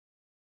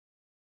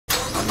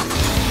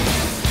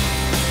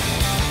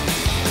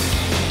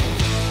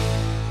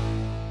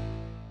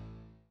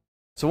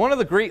So one of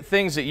the great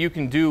things that you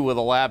can do with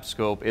a lab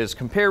scope is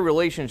compare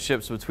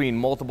relationships between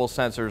multiple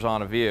sensors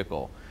on a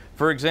vehicle.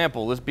 For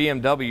example, this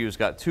BMW's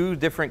got 2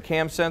 different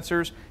cam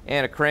sensors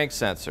and a crank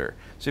sensor.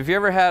 So if you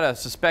ever had a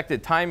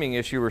suspected timing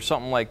issue or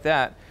something like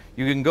that,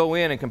 you can go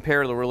in and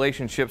compare the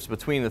relationships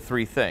between the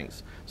 3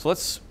 things. So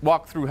let's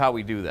walk through how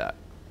we do that.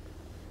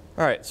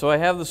 All right, so I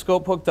have the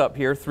scope hooked up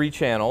here, 3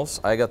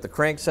 channels. I got the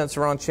crank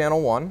sensor on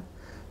channel 1,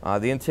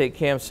 the intake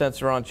cam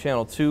sensor on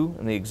channel 2,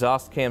 and the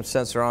exhaust cam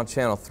sensor on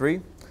channel 3.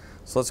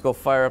 So let's go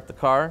fire up the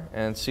car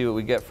and see what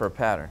we get for a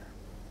pattern.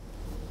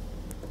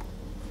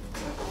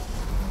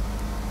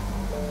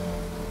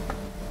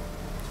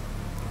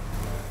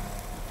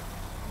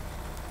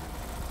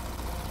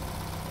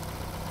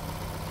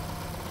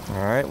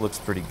 All right, looks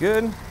pretty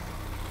good.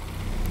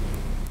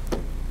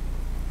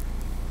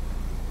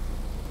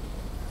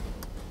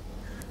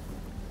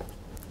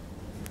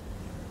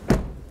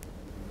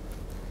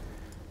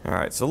 All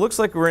right, so it looks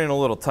like we're in a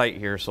little tight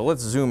here, so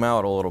let's zoom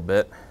out a little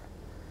bit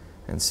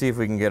and see if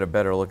we can get a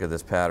better look at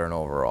this pattern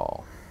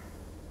overall.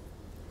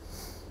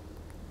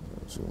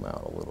 Zoom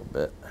out a little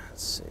bit.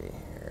 Let's see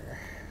here.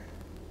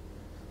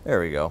 There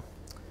we go.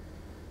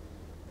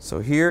 So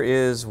here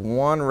is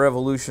 1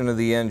 revolution of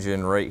the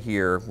engine right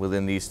here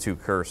within these 2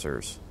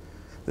 cursors.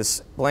 This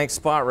blank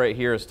spot right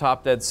here is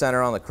top dead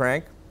center on the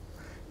crank,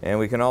 and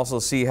we can also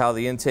see how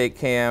the intake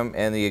cam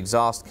and the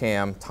exhaust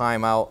cam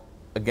time out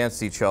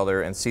against each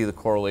other and see the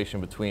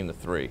correlation between the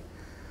 3.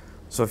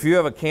 So if you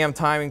have a cam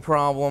timing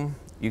problem,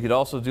 you could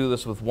also do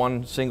this with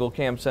 1 single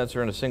cam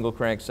sensor and a single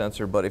crank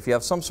sensor, but if you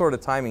have some sort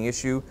of timing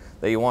issue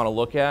that you want to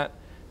look at,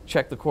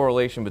 check the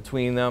correlation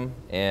between them,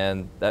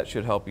 and that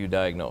should help you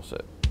diagnose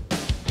it.